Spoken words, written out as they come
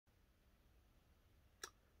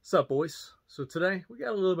What's up, boys? So today, we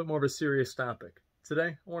got a little bit more of a serious topic.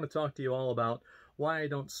 Today, I want to talk to you all about why I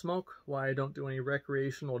don't smoke, why I don't do any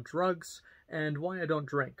recreational drugs, and why I don't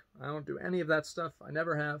drink. I don't do any of that stuff. I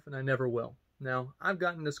never have, and I never will. Now, I've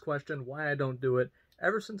gotten this question, why I don't do it,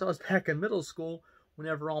 ever since I was back in middle school,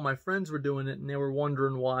 whenever all my friends were doing it, and they were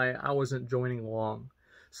wondering why I wasn't joining along.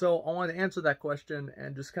 So I want to answer that question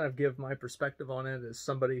and just kind of give my perspective on it as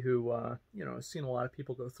somebody who, has seen a lot of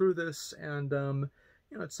people go through this, and,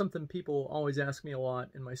 it's something people always ask me a lot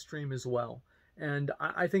in my stream as well. And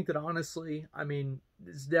I think that honestly,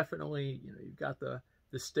 it's definitely, you've got the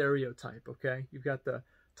stereotype, okay? You've got the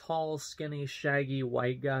tall, skinny, shaggy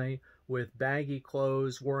white guy with baggy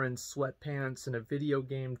clothes, wearing sweatpants and a video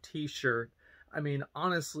game t-shirt.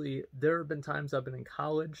 Honestly, there have been times I've been in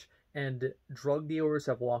college and drug dealers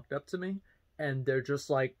have walked up to me and they're just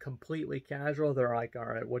like completely casual. They're like, all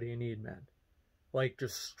right, what do you need, man? Like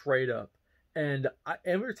just straight up. And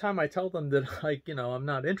every time I tell them that, I'm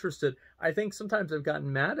not interested, I think sometimes they've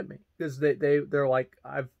gotten mad at me because they're like,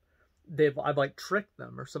 I've like tricked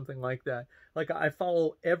them or something like that. Like I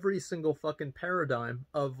follow every single fucking paradigm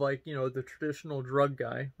of the traditional drug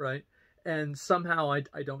guy, right? And somehow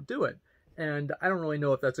I don't do it. And I don't really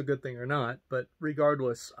know if that's a good thing or not, but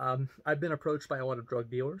regardless, I've been approached by a lot of drug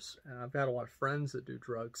dealers, and I've got a lot of friends that do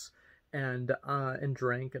drugs and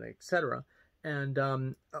drink and etc. And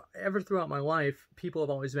ever throughout my life, people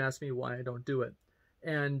have always asked me why I don't do it.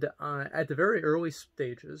 And at the very early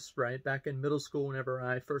stages, right, back in middle school, whenever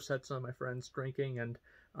I first had some of my friends drinking and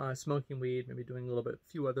smoking weed, maybe doing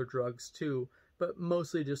a few other drugs too, but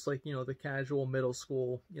mostly just the casual middle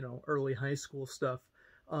school, early high school stuff.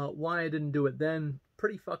 Why I didn't do it then,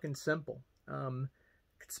 pretty fucking simple. I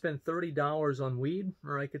could spend $30 on weed,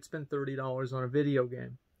 or I could spend $30 on a video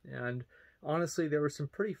game. And honestly, there were some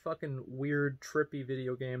pretty fucking weird, trippy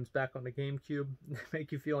video games back on the GameCube that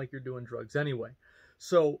make you feel like you're doing drugs anyway.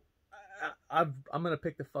 So I'm going to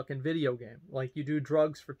pick the fucking video game. Like, you do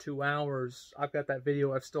drugs for 2 hours. I've got that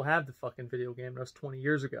video. I still have the fucking video game. That was 20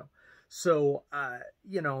 years ago. So,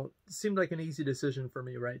 it seemed like an easy decision for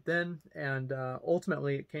me right then. And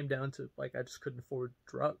ultimately, it came down to, I just couldn't afford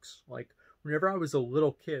drugs. Like, whenever I was a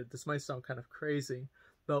little kid, this might sound kind of crazy,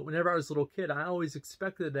 but whenever I was a little kid, I always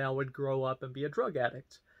expected that I would grow up and be a drug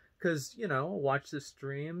addict. Because, watch the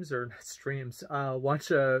streams, or not streams,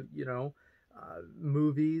 watch,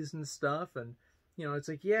 movies and stuff. And, it's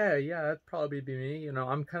like, yeah, that'd probably be me.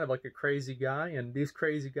 I'm kind of like a crazy guy, and these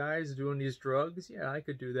crazy guys doing these drugs, yeah, I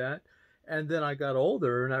could do that. And then I got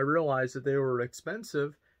older and I realized that they were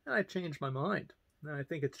expensive, and I changed my mind. And I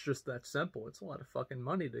think it's just that simple. It's a lot of fucking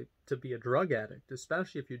money to be a drug addict,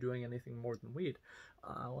 especially if you're doing anything more than weed.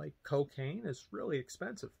 Like cocaine is really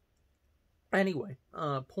expensive. Anyway,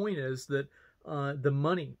 point is that the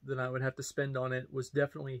money that I would have to spend on it was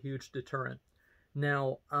definitely a huge deterrent.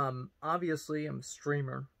 Now, obviously I'm a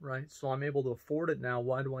streamer, right? So I'm able to afford it now.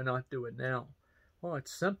 Why do I not do it now? Well,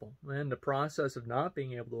 it's simple. In the process of not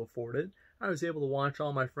being able to afford it, I was able to watch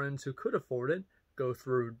all my friends who could afford it go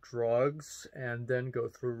through drugs, and then go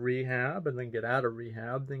through rehab, and then get out of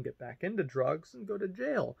rehab, then get back into drugs, and go to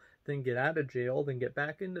jail, then get out of jail, then get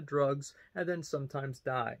back into drugs, and then sometimes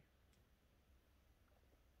die.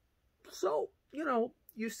 So,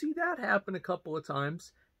 you see that happen a couple of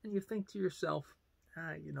times, and you think to yourself,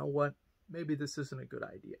 you know what, maybe this isn't a good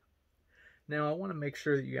idea. Now, I want to make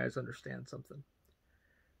sure that you guys understand something.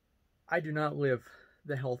 I do not live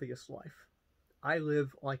the healthiest life. I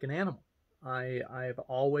live like an animal. I've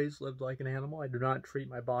always lived like an animal. I do not treat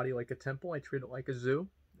my body like a temple. I treat it like a zoo.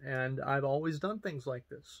 And I've always done things like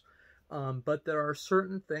this. But there are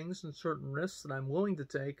certain things and certain risks that I'm willing to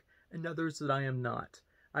take, and others that I am not.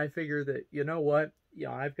 I figure that, you know what?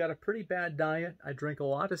 Yeah, I've got a pretty bad diet. I drink a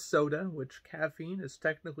lot of soda, which caffeine is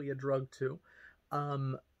technically a drug too.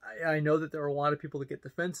 I know that there are a lot of people that get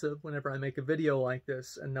defensive whenever I make a video like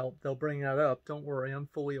this, and they'll bring that up. Don't worry, I'm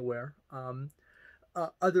fully aware.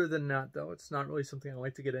 Other than that, though, it's not really something I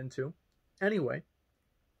like to get into. Anyway,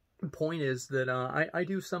 the point is that I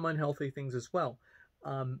do some unhealthy things as well.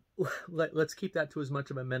 Let's keep that to as much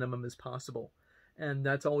of a minimum as possible. And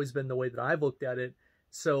that's always been the way that I've looked at it.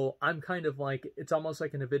 So I'm kind of like, it's almost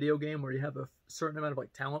like in a video game where you have a certain amount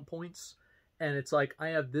of talent points. And it's like, I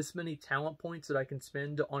have this many talent points that I can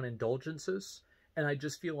spend on indulgences. And I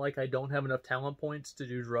just feel like I don't have enough talent points to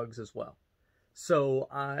do drugs as well. So,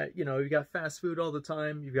 you've got fast food all the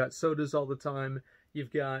time. You've got sodas all the time.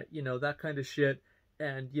 You've got, that kind of shit.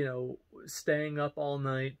 And, staying up all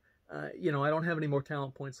night. I don't have any more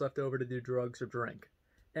talent points left over to do drugs or drink.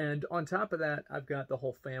 And on top of that, I've got the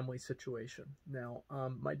whole family situation. Now,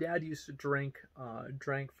 my dad used to drank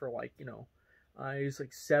for He's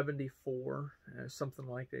like 74, something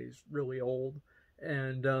like that. He's really old.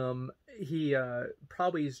 And he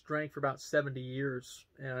probably drank for about 70 years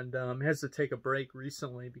and has to take a break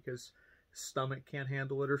recently because his stomach can't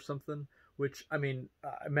handle it or something. Which, I mean,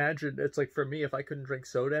 imagine, it's like for me, if I couldn't drink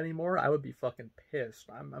soda anymore, I would be fucking pissed.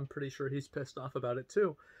 I'm pretty sure he's pissed off about it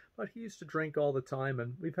too. But he used to drink all the time,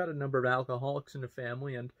 and we've had a number of alcoholics in the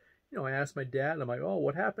family, and I asked my dad, I'm like, oh,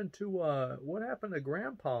 what happened to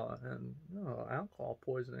Grandpa? And, oh, alcohol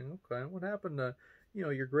poisoning. Okay, what happened to,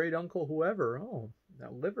 your great uncle, whoever? Oh,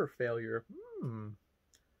 that liver failure.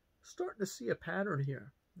 Starting to see a pattern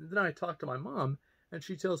here. And then I talked to my mom, and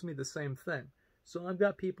she tells me the same thing. So I've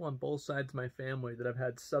got people on both sides of my family that have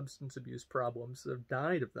had substance abuse problems that have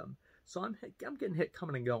died of them. So I'm getting hit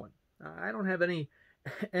coming and going. I don't have any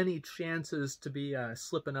chances to be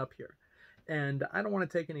slipping up here. And I don't want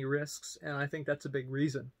to take any risks, and I think that's a big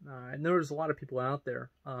reason. I know there's a lot of people out there.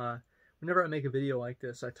 Whenever I make a video like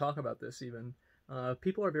this, I talk about this even.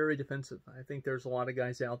 People are very defensive. I think there's a lot of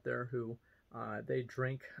guys out there who they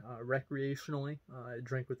drink recreationally,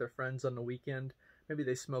 drink with their friends on the weekend. Maybe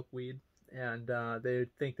they smoke weed, and they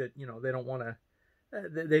think that, they don't want to,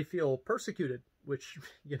 they feel persecuted, which,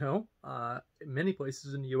 in many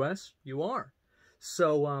places in the U.S., you are.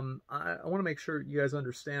 So I want to make sure you guys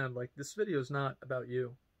understand, like, this video is not about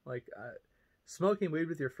you. Like, smoking weed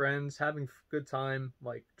with your friends, having a good time,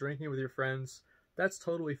 like, drinking with your friends, that's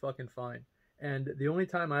totally fucking fine. And the only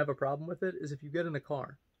time I have a problem with it is if you get in a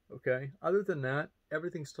car, okay? Other than that,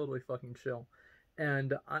 everything's totally fucking chill.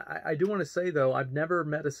 And I do want to say, though, I've never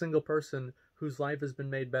met a single person whose life has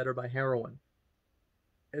been made better by heroin.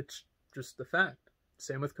 It's just the fact.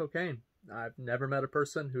 Same with cocaine. I've never met a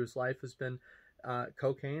person whose life has been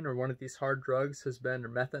cocaine or one of these hard drugs has been, or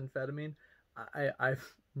methamphetamine.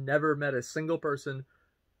 I've never met a single person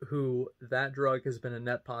who that drug has been a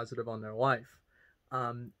net positive on their life.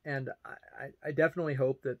 And I definitely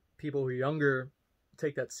hope that people who are younger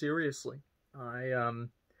take that seriously. I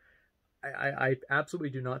absolutely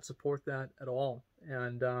do not support that at all.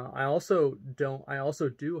 And I also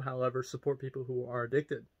do, however, support people who are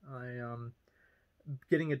addicted.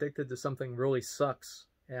 Getting addicted to something really sucks.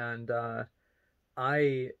 And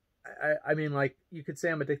I mean, like, you could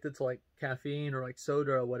say I'm addicted to, like, caffeine or, like,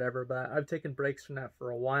 soda or whatever, but I've taken breaks from that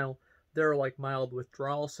for a while. There are, like, mild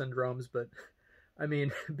withdrawal syndromes, but, I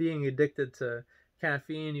mean, being addicted to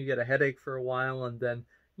caffeine, you get a headache for a while, and then,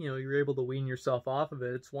 you're able to wean yourself off of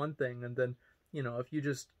it. It's one thing, and then, if you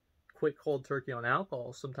just quit cold turkey on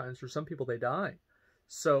alcohol, sometimes for some people, they die.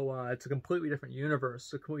 So it's a completely different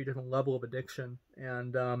universe, a completely different level of addiction,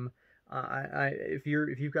 and if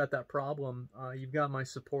you've got that problem, you've got my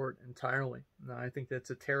support entirely. I think that's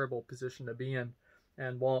a terrible position to be in.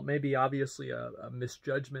 And while it may be obviously a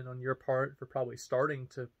misjudgment on your part for probably starting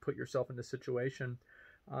to put yourself in this situation,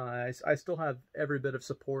 I still have every bit of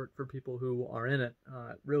support for people who are in it.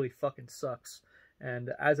 It really fucking sucks. And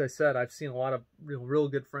as I said, I've seen a lot of real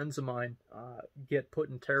good friends of mine get put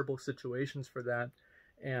in terrible situations for that.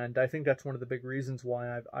 And I think that's one of the big reasons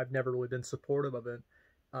why I've never really been supportive of it.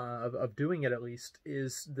 Of doing it, at least,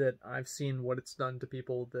 is that I've seen what it's done to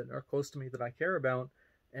people that are close to me that I care about,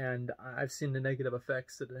 and I've seen the negative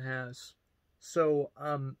effects that it has. So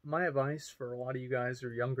my advice for a lot of you guys who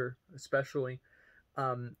are younger, especially,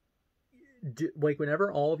 like,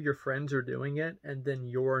 whenever all of your friends are doing it and then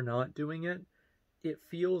you're not doing it, it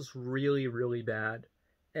feels really, really bad.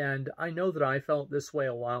 And I know that I felt this way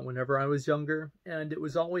a lot whenever I was younger, and it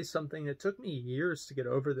was always something that took me years to get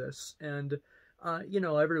over this. And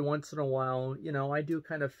every once in a while, I do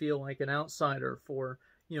kind of feel like an outsider for,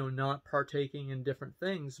 not partaking in different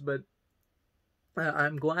things, but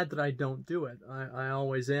I'm glad that I don't do it. I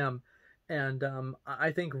always am. And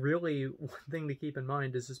I think really one thing to keep in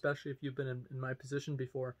mind is, especially if you've been in my position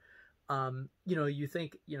before, you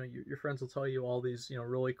think, your friends will tell you all these,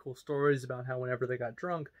 really cool stories about how whenever they got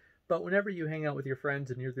drunk, but whenever you hang out with your friends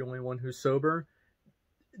and you're the only one who's sober,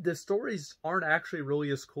 the stories aren't actually really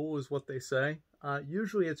as cool as what they say.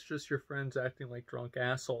 Usually it's just your friends acting like drunk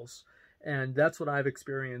assholes. And that's what I've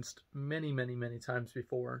experienced many, many, many times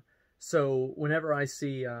before. So whenever I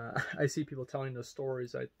see people telling those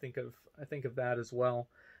stories, I think of that as well.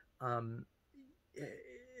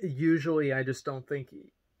 Usually I just don't think,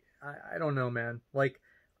 I don't know, man. Like,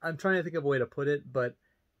 I'm trying to think of a way to put it, but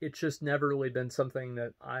it's just never really been something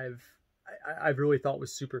that I've really thought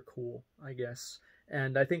was super cool, I guess.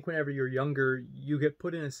 And I think whenever you're younger, you get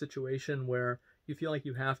put in a situation where you feel like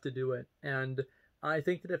you have to do it. And I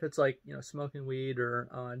think that if it's like, smoking weed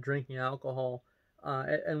or drinking alcohol,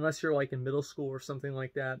 unless you're like in middle school or something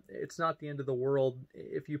like that, it's not the end of the world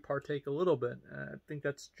if you partake a little bit. I think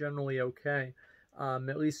that's generally okay.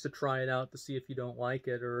 at least to try it out to see if you don't like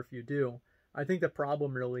it or if you do. I think the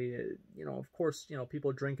problem really, of course,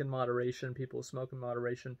 people drink in moderation, people smoke in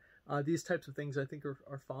moderation. These types of things I think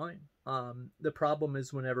are fine. The problem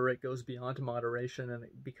is whenever it goes beyond moderation and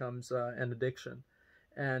it becomes an addiction.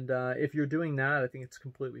 And if you're doing that, I think it's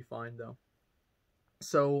completely fine, though.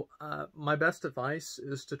 So my best advice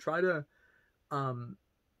is to try to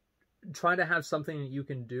have something that you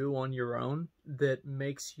can do on your own that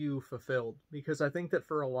makes you fulfilled. Because I think that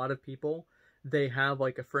for a lot of people, they have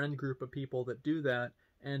like a friend group of people that do that,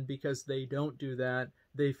 and because they don't do that,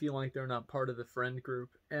 they feel like they're not part of the friend group.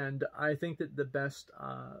 And I think that the best,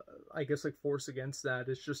 I guess, like force against that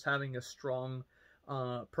is just having a strong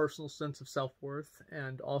personal sense of self-worth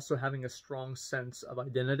and also having a strong sense of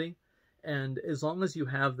identity. And as long as you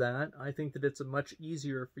have that, I think that it's much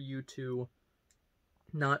easier for you to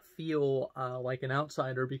not feel like an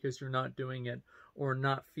outsider because you're not doing it, or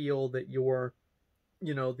not feel that you're,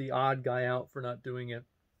 the odd guy out for not doing it.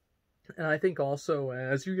 And I think also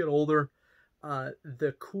as you get older,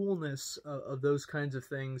 the coolness of those kinds of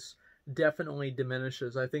things definitely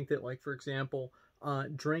diminishes. I think that, like, for example,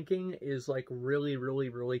 drinking is like really, really,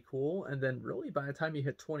 really cool. And then really by the time you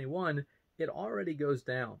hit 21, it already goes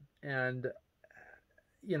down. And,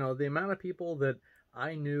 the amount of people that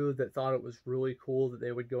I knew that thought it was really cool that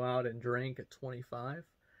they would go out and drink at 25,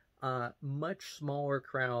 much smaller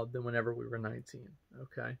crowd than whenever we were 19,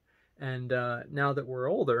 okay? And now that we're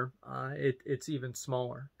older, it's even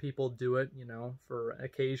smaller. People do it, for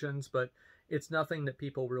occasions, but it's nothing that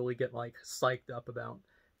people really get, like, psyched up about.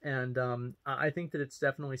 And I think that it's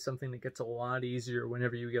definitely something that gets a lot easier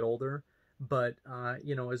whenever you get older. But,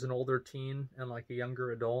 as an older teen and like a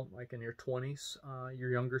younger adult, like in your 20s, your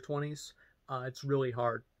younger 20s, it's really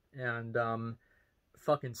hard and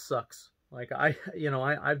fucking sucks. Like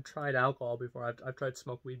I've tried alcohol before. I've tried to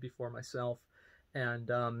smoke weed before myself, and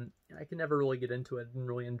I can never really get into it and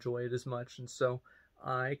really enjoy it as much. And so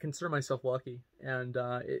I consider myself lucky. And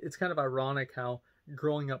it's kind of ironic how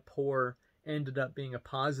growing up poor ended up being a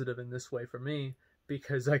positive in this way for me,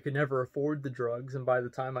 because I could never afford the drugs, and by the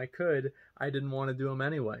time I could, I didn't want to do them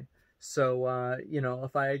anyway. So,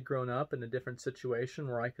 if I had grown up in a different situation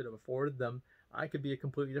where I could have afforded them, I could be a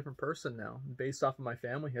completely different person now. Based off of my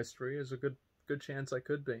family history, there's a good chance I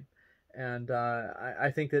could be. And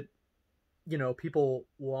I think that, people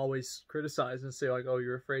will always criticize and say, like, oh,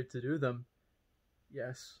 you're afraid to do them.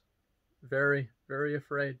 Yes, very, very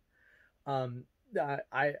afraid.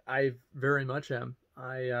 I very much am.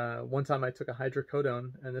 One time I took a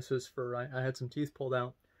hydrocodone, and this was for, I had some teeth pulled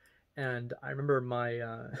out, and I remember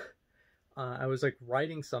I was like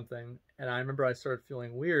writing something, and I remember I started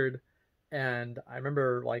feeling weird, and I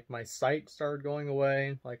remember like my sight started going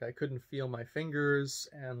away, like I couldn't feel my fingers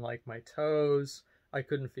and like my toes, I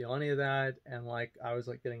couldn't feel any of that, and like I was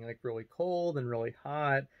like getting like really cold and really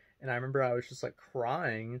hot, and I remember I was just like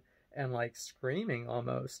crying and like screaming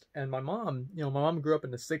almost. And my mom grew up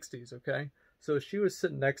in the 60s, okay? So she was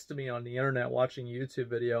sitting next to me on the internet watching a YouTube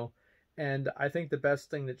video, and I think the best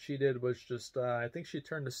thing that she did was just, I think she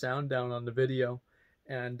turned the sound down on the video,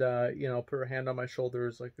 and, put her hand on my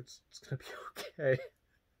shoulders, like, it's gonna be okay.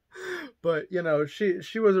 But,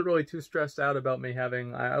 she wasn't really too stressed out about me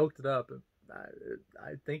I looked it up.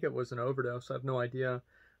 I think it was an overdose. I have no idea.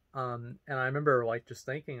 And I remember, like, just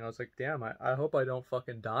thinking, I was like, damn, I hope I don't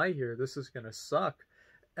fucking die here. This is gonna suck.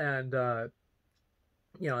 And,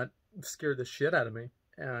 it scared the shit out of me.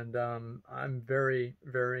 And I'm very,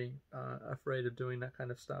 very afraid of doing that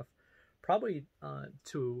kind of stuff. Probably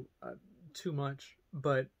too much,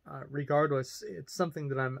 but regardless, it's something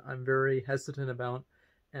that I'm very hesitant about,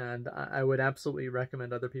 and I would absolutely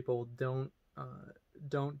recommend other people don't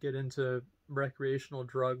get into recreational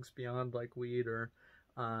drugs beyond like weed or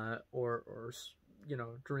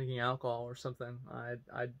drinking alcohol or something.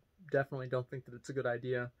 I definitely don't think that it's a good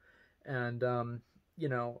idea, and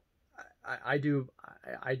I do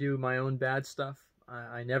my own bad stuff.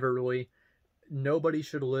 I never really, nobody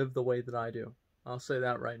should live the way that I do. I'll say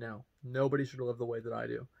that right now. Nobody should live the way that I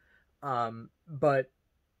do. But,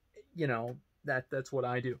 that's what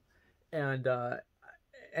I do. And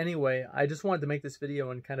anyway, I just wanted to make this video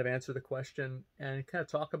and kind of answer the question and kind of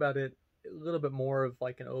talk about it a little bit more of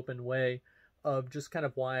like an open way of just kind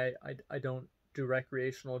of why I don't do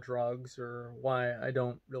recreational drugs, or why I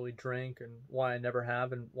don't really drink, and why I never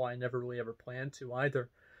have, and why I never really ever plan to either.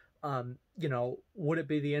 Would it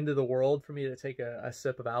be the end of the world for me to take a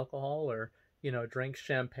sip of alcohol, or, drink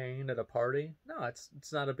champagne at a party? No, it's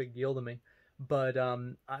not a big deal to me. But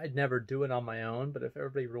I'd never do it on my own. But if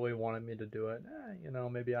everybody really wanted me to do it,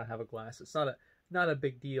 maybe I'll have a glass. It's not a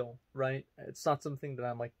big deal, right? It's not something that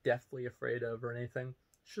I'm like deathly afraid of or anything.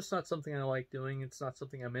 It's just not something I like doing. It's not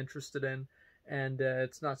something I'm interested in, and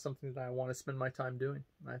it's not something that I want to spend my time doing.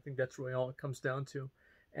 I think that's really all it comes down to.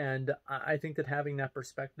 And I think that having that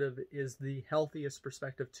perspective is the healthiest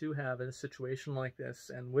perspective to have in a situation like this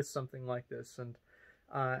and with something like this. And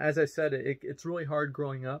as I said, it's really hard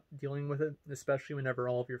growing up dealing with it, especially whenever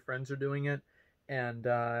all of your friends are doing it. And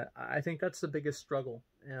I think that's the biggest struggle.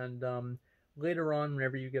 And later on,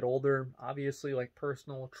 whenever you get older, obviously like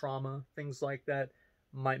personal trauma, things like that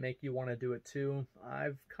might make you want to do it too.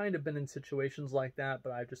 I've kind of been in situations like that,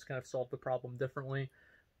 but I've just kind of solved the problem differently.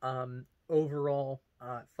 Overall,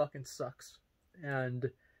 it fucking sucks. And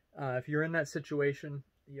if you're in that situation,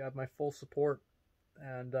 you have my full support.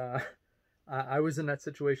 And I was in that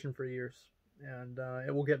situation for years, and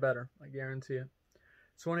it will get better, I guarantee it.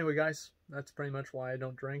 So anyway, guys, that's pretty much why I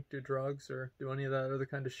don't drink, do drugs, or do any of that other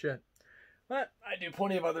kind of shit. But I do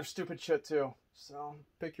plenty of other stupid shit too, so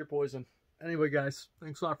pick your poison. Anyway, guys,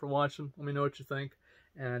 thanks a lot for watching. Let me know what you think,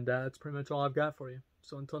 and that's pretty much all I've got for you.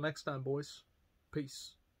 So until next time, boys,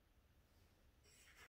 peace.